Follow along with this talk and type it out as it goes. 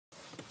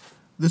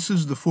This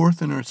is the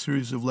fourth in our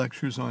series of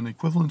lectures on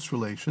equivalence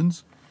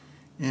relations,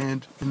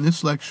 and in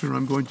this lecture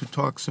I'm going to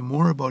talk some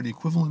more about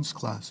equivalence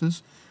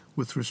classes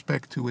with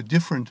respect to a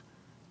different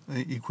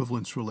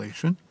equivalence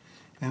relation,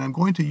 and I'm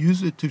going to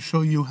use it to show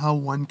you how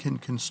one can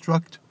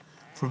construct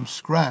from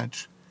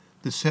scratch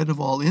the set of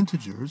all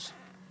integers,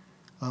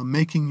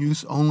 making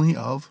use only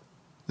of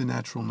the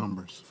natural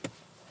numbers.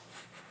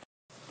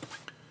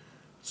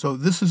 So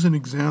this is an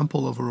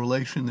example of a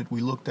relation that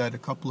we looked at a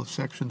couple of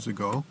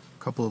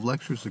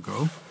lectures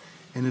ago,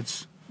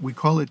 and we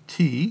call it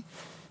T,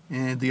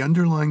 and the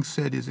underlying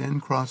set is n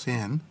cross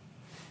n,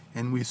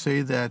 and we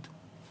say that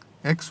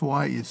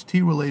xy is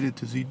T related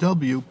to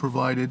zw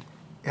provided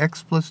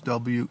x plus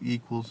w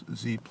equals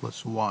z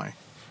plus y.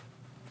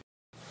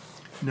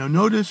 Now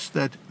notice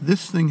that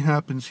this thing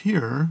happens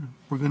here.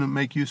 We're going to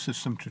make use of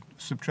some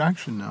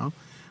subtraction now,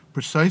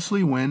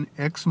 precisely when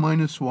x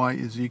minus y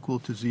is equal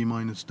to z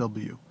minus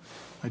w.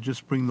 I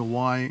just bring the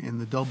y and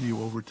the w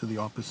over to the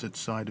opposite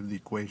side of the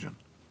equation.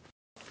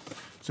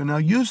 So now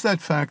use that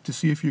fact to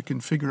see if you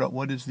can figure out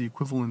what is the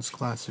equivalence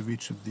class of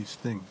each of these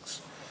things.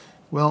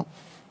 Well,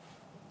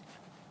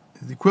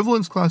 the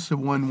equivalence class of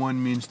 1,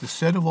 1 means the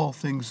set of all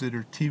things that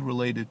are t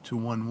related to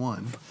 1,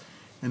 1.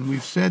 And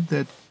we've said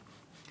that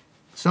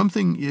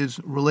something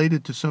is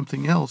related to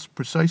something else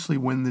precisely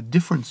when the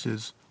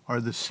differences are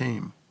the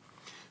same.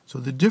 So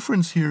the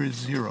difference here is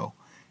 0.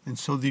 And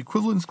so the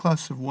equivalence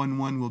class of 1,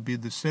 1 will be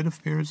the set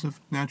of pairs of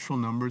natural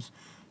numbers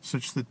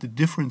such that the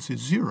difference is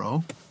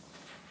 0.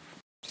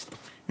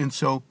 And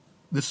so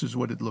this is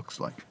what it looks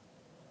like.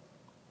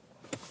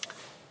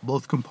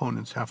 Both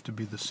components have to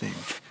be the same.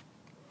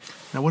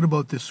 Now what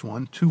about this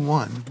one, 2,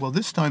 1? Well,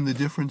 this time the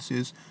difference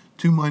is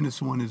 2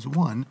 minus 1 is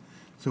 1.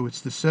 So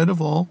it's the set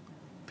of all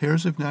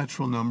pairs of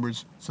natural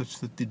numbers such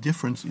that the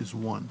difference is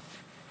 1.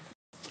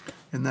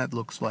 And that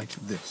looks like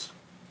this.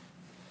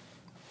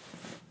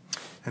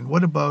 And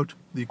what about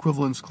the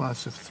equivalence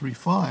class of 3,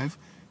 5?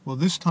 Well,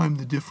 this time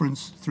the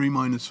difference 3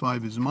 minus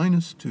 5 is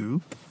minus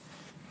 2.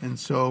 And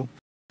so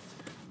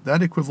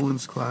that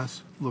equivalence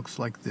class looks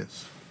like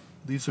this.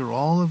 These are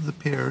all of the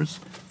pairs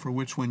for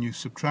which when you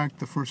subtract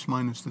the first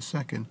minus the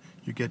second,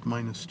 you get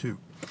minus 2.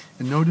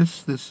 And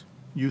notice this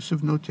use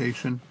of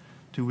notation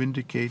to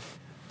indicate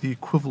the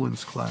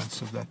equivalence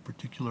class of that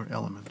particular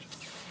element.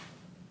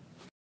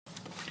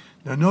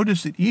 Now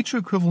notice that each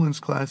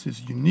equivalence class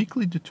is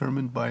uniquely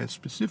determined by a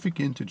specific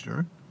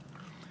integer.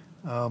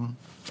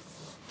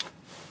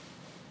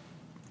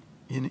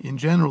 In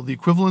general, the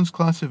equivalence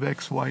class of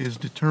xy is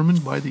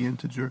determined by the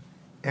integer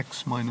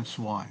x minus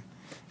y.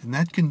 And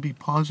that can be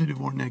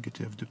positive or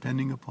negative,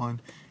 depending upon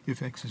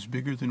if x is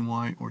bigger than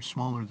y or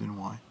smaller than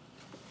y.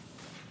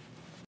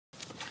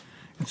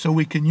 And so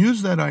we can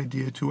use that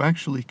idea to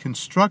actually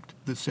construct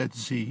the set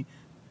Z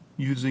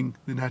using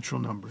the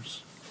natural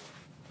numbers.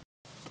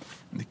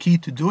 And the key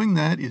to doing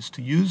that is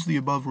to use the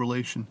above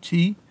relation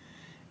T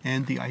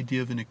and the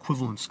idea of an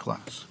equivalence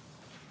class.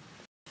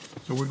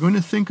 So we're going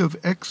to think of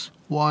x,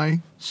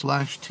 y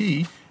slash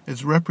t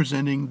as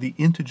representing the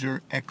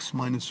integer x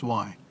minus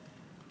y.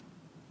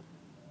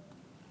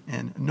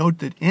 And note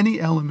that any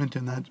element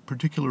in that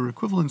particular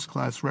equivalence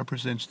class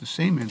represents the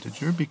same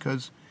integer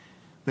because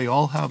they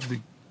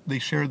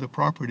share the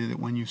property that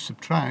when you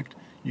subtract,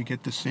 you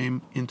get the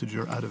same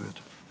integer out of it.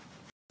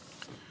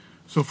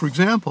 So for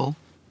example,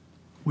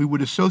 we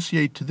would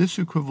associate to this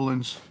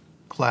equivalence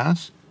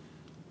class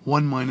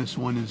 1 minus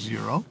 1 is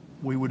 0.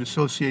 We would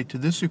associate to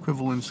this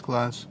equivalence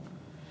class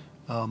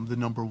the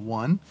number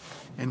 1,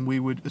 and we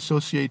would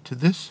associate to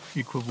this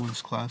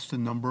equivalence class the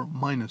number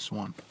minus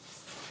 1.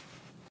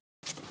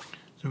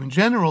 So in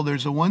general,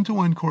 there's a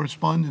one-to-one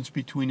correspondence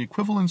between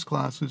equivalence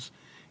classes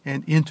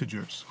and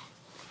integers.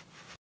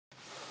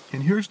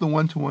 And here's the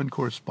one-to-one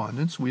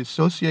correspondence. We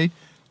associate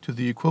to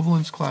the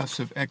equivalence class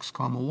of x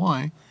comma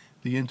y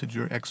the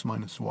integer x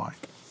minus y.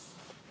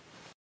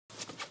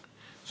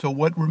 So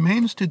what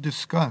remains to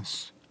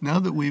discuss, now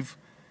that we've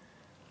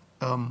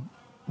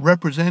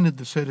represented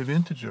the set of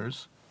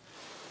integers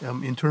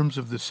in terms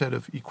of the set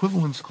of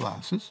equivalence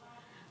classes,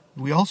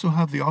 we also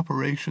have the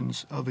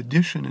operations of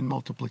addition and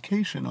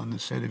multiplication on the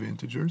set of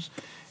integers.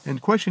 And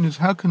the question is,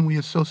 how can we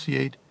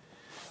associate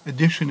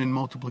addition and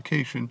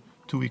multiplication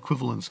to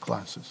equivalence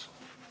classes?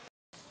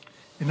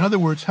 In other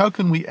words, how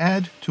can we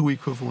add two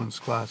equivalence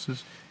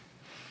classes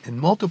and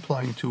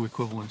multiplying two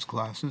equivalence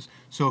classes,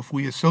 so if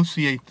we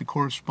associate the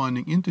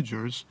corresponding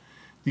integers,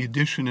 the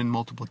addition and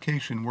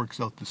multiplication works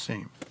out the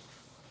same.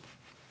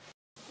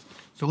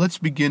 So let's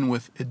begin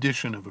with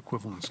addition of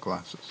equivalence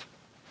classes.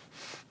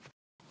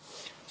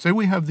 Say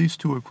we have these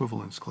two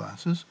equivalence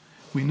classes.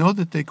 We know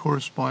that they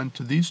correspond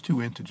to these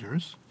two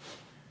integers,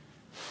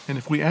 and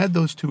if we add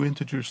those two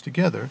integers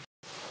together,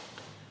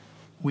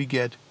 we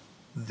get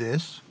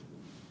this,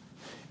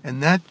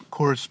 and that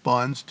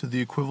corresponds to the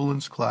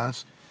equivalence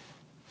class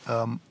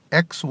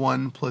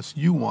x1 plus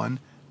u1,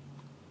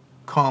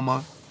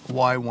 comma,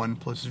 y1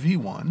 plus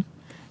v1,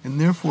 and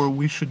therefore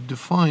we should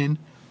define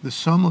the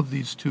sum of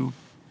these two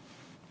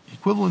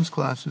equivalence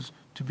classes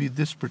to be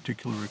this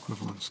particular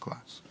equivalence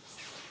class.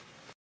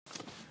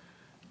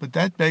 But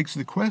that begs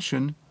the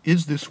question,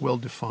 is this well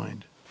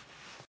defined?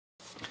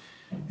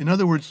 In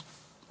other words,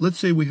 let's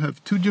say we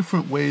have two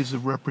different ways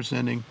of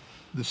representing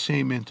the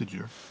same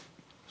integer.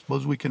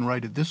 Suppose we can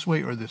write it this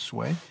way or this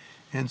way,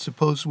 and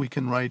suppose we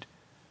can write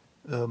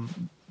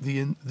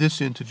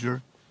this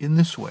integer in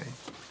this way.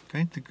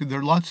 Okay? There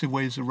are lots of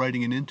ways of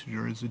writing an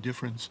integer as a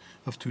difference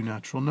of two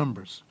natural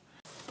numbers.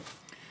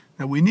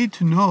 Now we need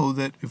to know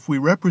that if we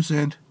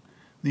represent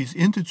these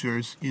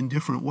integers in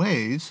different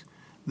ways,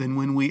 then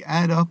when we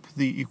add up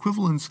the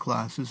equivalence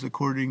classes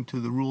according to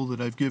the rule that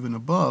I've given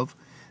above,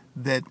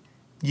 that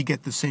you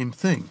get the same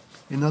thing.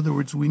 In other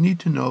words, we need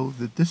to know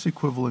that this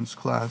equivalence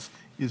class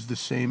is the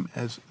same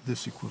as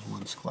this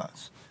equivalence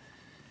class.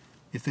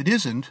 If it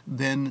isn't,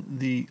 then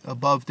the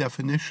above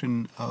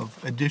definition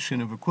of addition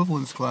of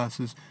equivalence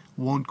classes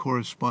won't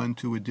correspond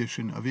to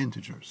addition of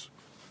integers.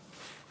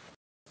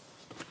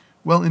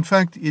 Well, in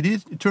fact,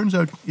 it turns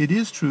out it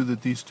is true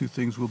that these two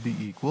things will be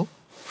equal,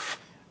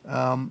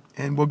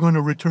 and we're going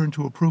to return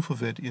to a proof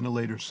of it in a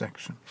later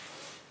section.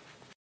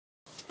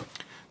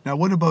 Now,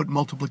 what about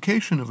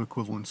multiplication of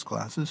equivalence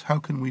classes? How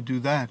can we do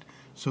that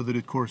so that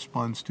it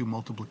corresponds to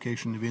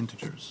multiplication of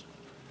integers?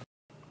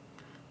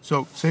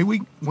 So, say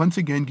we, once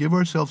again, give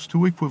ourselves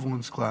two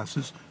equivalence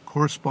classes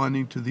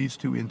corresponding to these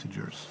two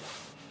integers.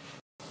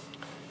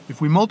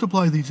 If we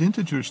multiply these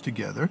integers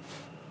together,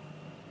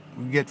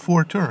 we get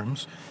four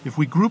terms. If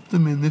we group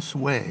them in this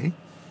way,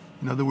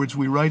 in other words,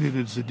 we write it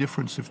as a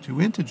difference of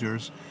two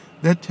integers,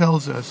 that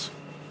tells us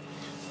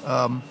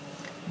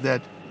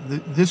that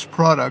this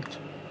product,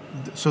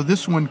 so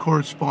this one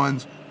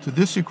corresponds to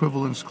this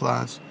equivalence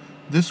class,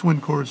 this one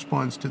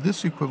corresponds to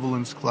this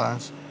equivalence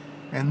class,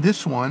 and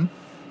this one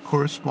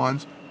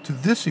corresponds to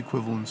this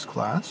equivalence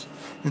class.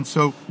 And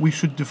so we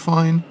should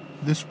define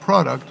this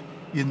product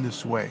in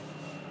this way.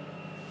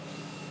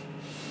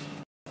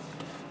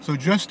 So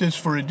just as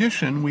for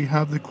addition, we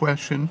have the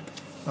question,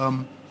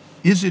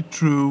 is it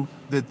true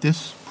that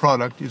this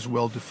product is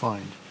well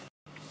defined?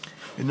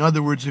 In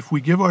other words, if we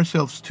give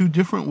ourselves two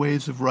different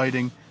ways of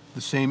writing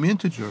the same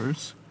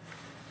integers,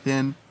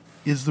 then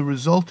is the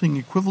resulting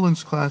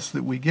equivalence class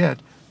that we get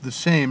the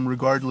same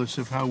regardless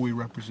of how we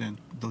represent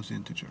those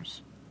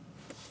integers?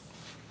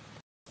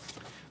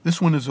 This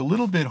one is a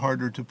little bit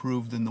harder to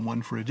prove than the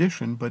one for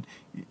addition, but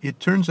it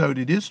turns out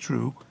it is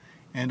true,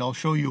 and I'll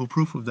show you a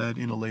proof of that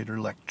in a later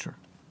lecture.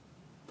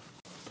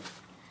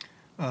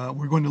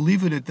 We're going to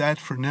leave it at that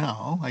for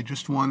now. I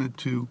just wanted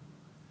to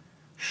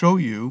show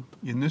you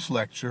in this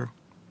lecture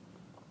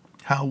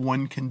how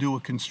one can do a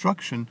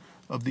construction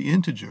of the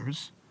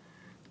integers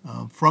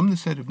from the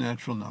set of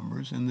natural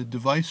numbers, and the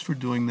device for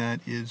doing that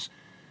is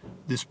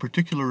this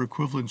particular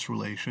equivalence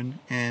relation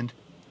and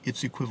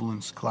its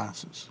equivalence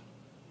classes.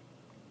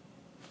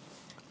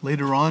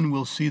 Later on,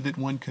 we'll see that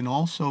one can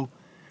also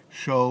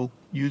show,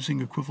 using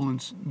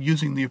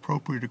the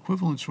appropriate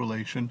equivalence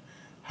relation,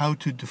 how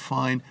to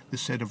define the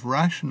set of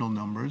rational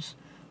numbers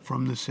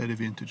from the set of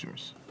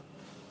integers.